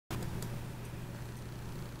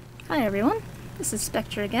Hi everyone, this is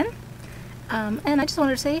Spectre again, and I just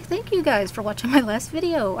wanted to say thank you guys for watching my last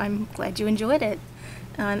video. I'm glad you enjoyed it,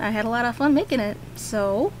 and I had a lot of fun making it.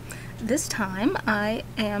 So this time I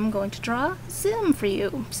am going to draw Zim for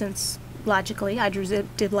you, since logically I drew Zim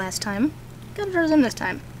did last time. Gotta draw Zim this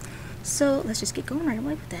time. So let's just get going right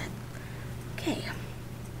away with that. Okay.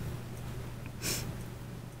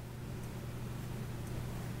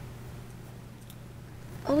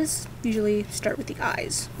 Always usually start with the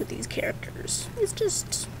eyes with these characters. It's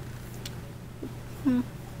just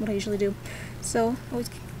what I usually do. So always,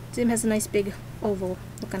 Zim has a nice big oval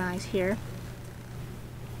looking eyes here,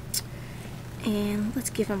 and let's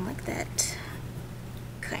give him like that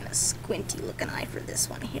kind of squinty looking eye for this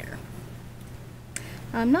one here.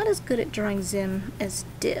 I'm not as good at drawing Zim as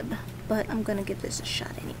Dib, but I'm gonna give this a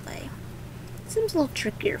shot anyway. Zim's a little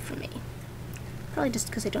trickier for me, probably just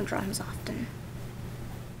because I don't draw him as often.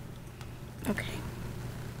 Okay,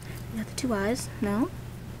 we got the two eyes now.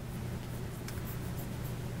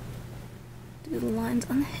 Do the lines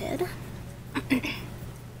on the head.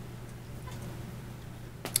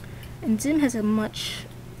 And Zim has a much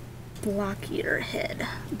blockier head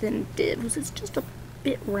than Dib, because it's just a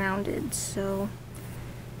bit rounded, so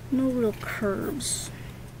no real curves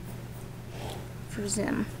for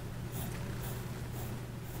Zim.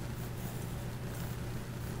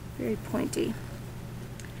 Very pointy.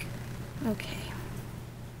 Okay,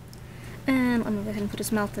 and let me go ahead and put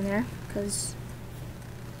his mouth in there, because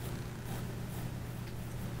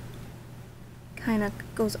kind of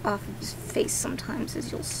goes off of his face sometimes,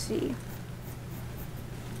 as you'll see.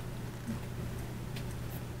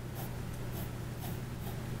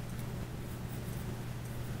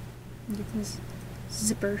 Get his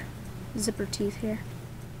zipper teeth here.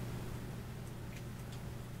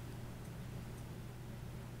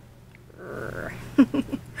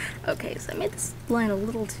 Okay, so I made this line a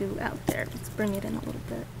little too out there. Let's bring it in a little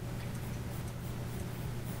bit.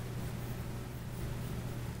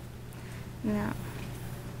 Now,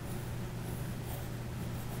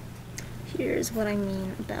 here's what I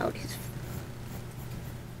mean about his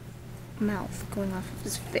mouth going off of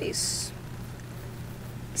his face.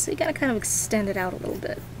 So you gotta kind of extend it out a little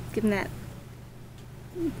bit, give him that,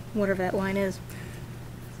 whatever that line is,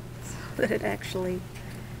 so that it actually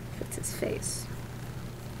fits his face.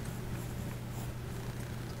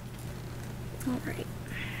 Alright.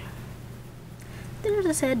 There's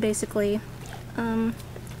his head, basically. Maybe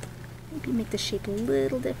make the shape a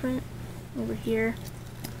little different over here.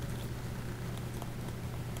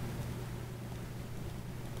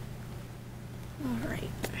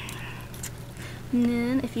 Alright. And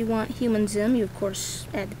then, if you want human Zim, you of course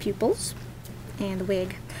add the pupils and the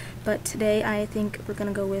wig. But today I think we're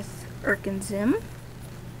gonna go with Urkin Zim.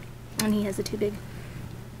 And he has the two big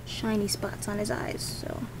shiny spots on his eyes,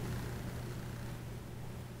 so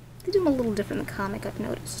they do him a little different in the comic, I've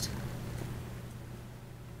noticed.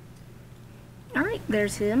 Alright,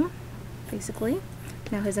 there's him, basically.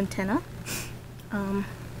 Now his antenna. I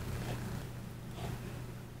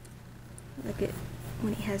like it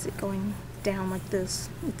when he has it going down like this.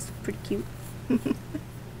 It's pretty cute.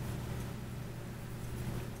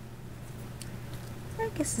 I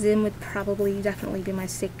guess Zim would probably definitely be my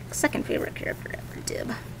second favorite character after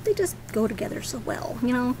Dib. They just go together so well,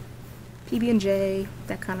 you know? PB&J,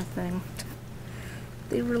 that kind of thing.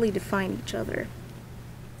 They really define each other.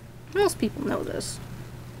 Most people know this.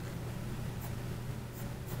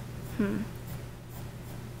 I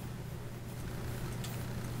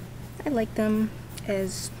like them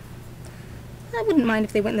as... I wouldn't mind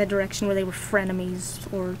if they went in the direction where they were frenemies,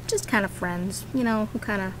 or just kind of friends, you know, who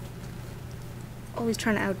kind of always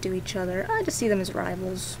trying to outdo each other. I just see them as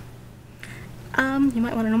rivals. You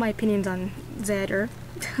might want to know my opinions on Zadder,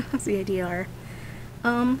 ZADR.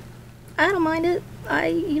 I don't mind it.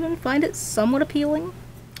 I even find it somewhat appealing.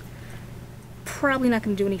 Probably not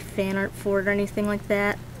going to do any fan art for it or anything like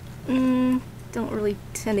that. Don't really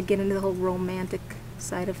tend to get into the whole romantic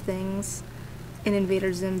side of things in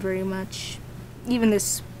Invader Zim very much. Even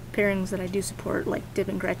this pairings that I do support, like Dib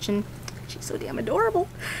and Gretchen, she's so damn adorable.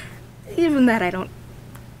 Even that I don't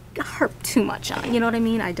harp too much on, you know what I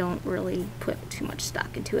mean? I don't really put too much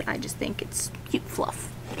stock into it. I just think it's cute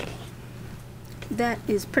fluff. That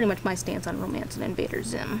is pretty much my stance on romance in Invader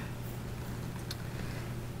Zim.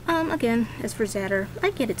 Again, as for Zadder,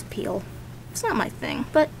 I get its appeal. It's not my thing,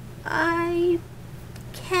 but I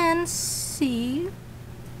can see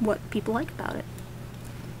what people like about it.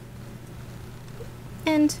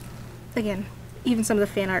 And, again, even some of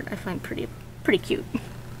the fan art I find pretty cute.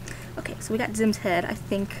 Okay, so we got Zim's head. I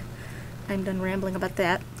think I'm done rambling about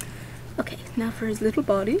that. Okay, now for his little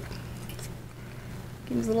body.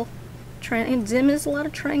 Give him his little And Zim has a lot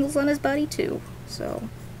of triangles on his body too, so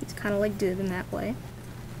he's kind of like Dib in that way.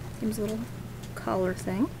 His little collar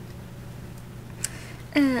thing.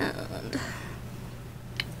 And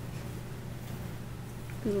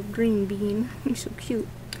little green bean, he's so cute.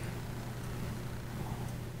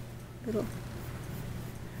 Little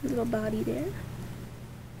body there.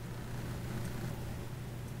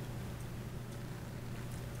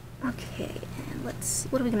 Okay, and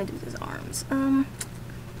what are we gonna do with his arms?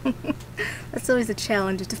 That's always a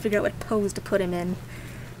challenge, is to figure out what pose to put him in.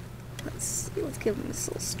 Let's see, let's give him his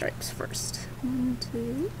little stripes first. 1,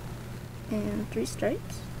 2, and 3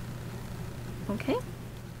 stripes. Okay.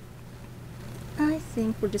 I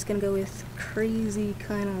think we're just gonna go with crazy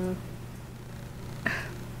kind of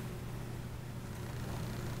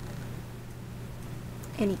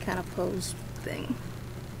any kind of pose thing.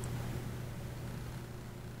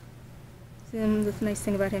 Zim, the nice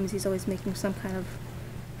thing about him is he's always making some kind of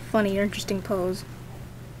funny or interesting pose.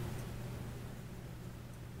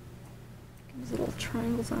 His little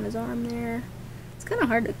triangles on his arm there. It's kind of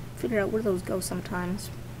hard to figure out where those go sometimes.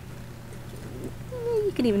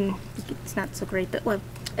 You can even, it's not so great, but well,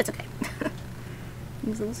 it's okay.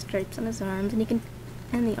 These little stripes on his arms, and you can,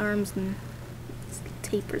 and the arms and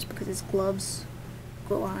tapers because his gloves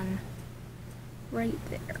go on right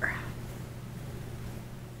there.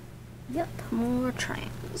 Yep, more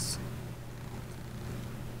triangles.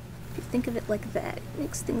 If you think of it like that, it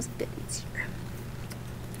makes things a bit easier.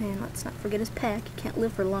 And let's not forget his pack. You can't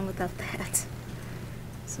live for long without that.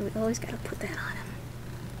 So we always gotta put that on him.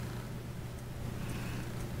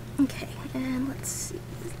 Okay, and let's see,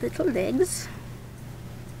 his little legs.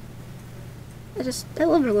 I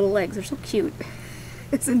love their little legs, they're so cute.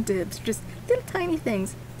 It's in Dibs, just little tiny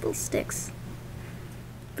things, little sticks.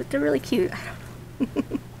 But they're really cute, I don't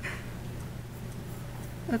know.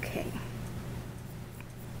 Okay.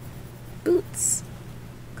 Boots.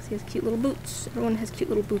 Because he has cute little boots. Everyone has cute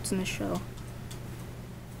little boots in this show.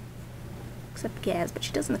 Except Gaz, but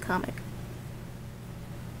she does in the comic.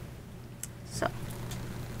 So.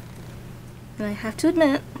 And I have to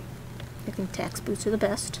admit, I think tax boots are the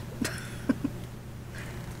best.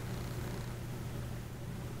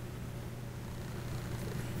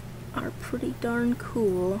 Are pretty darn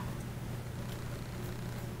cool.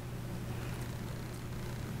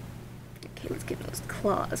 Okay, let's give those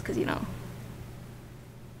claws, because, you know,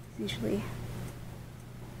 he's usually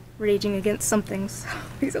raging against something, so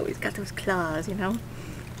he's always got those claws, you know?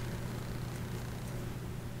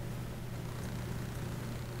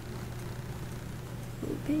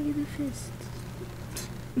 Obey the fist.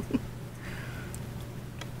 Let's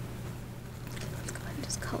go ahead and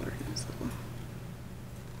just color in his little...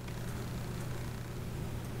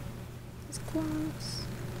 his claws.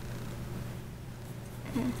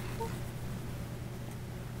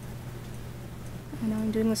 I know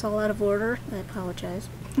I'm doing this all out of order. I apologize.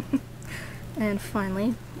 And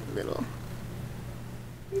finally, little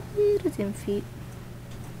Zim feet.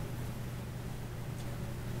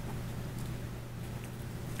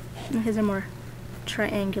 Now his are more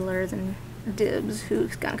triangular than Dibs,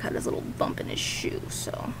 who's kind of got his little bump in his shoe,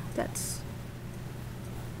 so that's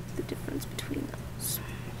the difference between those.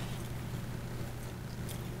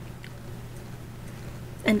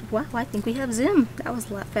 And wow, I think we have Zim. That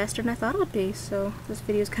was a lot faster than I thought it would be, so this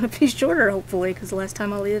video is going to be shorter, hopefully, because the last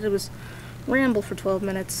time all I did was ramble for 12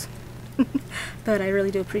 minutes. But I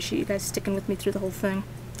really do appreciate you guys sticking with me through the whole thing.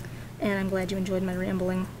 And I'm glad you enjoyed my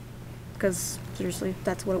rambling, because seriously,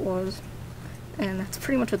 that's what it was. And that's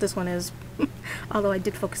pretty much what this one is. Although I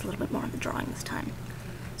did focus a little bit more on the drawing this time.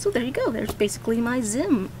 So there you go, there's basically my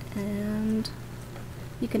Zim. And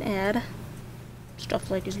you can add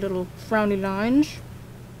stuff like his little frowny lines.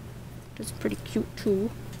 It's pretty cute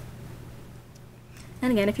too.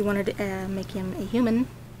 And again, if you wanted to make him a human,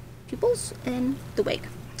 pupils and the wig.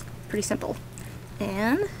 Pretty simple.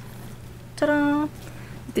 And ta-da!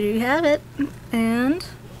 There you have it. And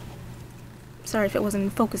sorry if it wasn't in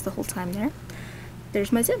focus the whole time there.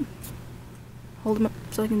 There's my Zim. Hold him up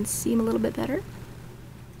so I can see him a little bit better.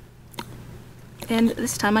 And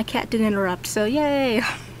this time my cat didn't interrupt, so yay!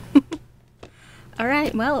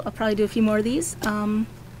 Alright, well, I'll probably do a few more of these.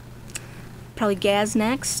 Probably Gaz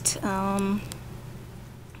next. And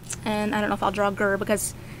I don't know if I'll draw Gur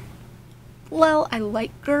because, well, I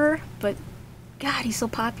like Gur, but God, he's so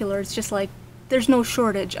popular. It's just like, there's no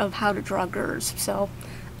shortage of how to draw Gurs, so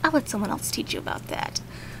I'll let someone else teach you about that.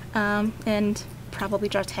 And probably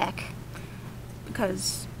draw Tech,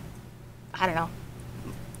 because, I don't know,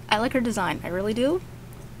 I like her design, I really do.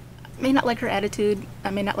 I may not like her attitude,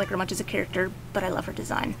 I may not like her much as a character, but I love her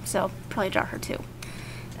design, so probably draw her too.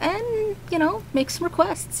 And, you know, make some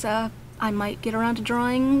requests. I might get around to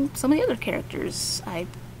drawing some of the other characters. I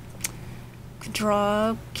could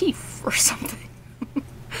draw Keith or something.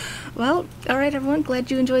 Well, alright everyone,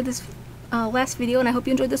 glad you enjoyed this last video, and I hope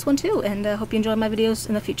you enjoyed this one too, and hope you enjoy my videos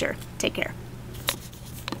in the future. Take care.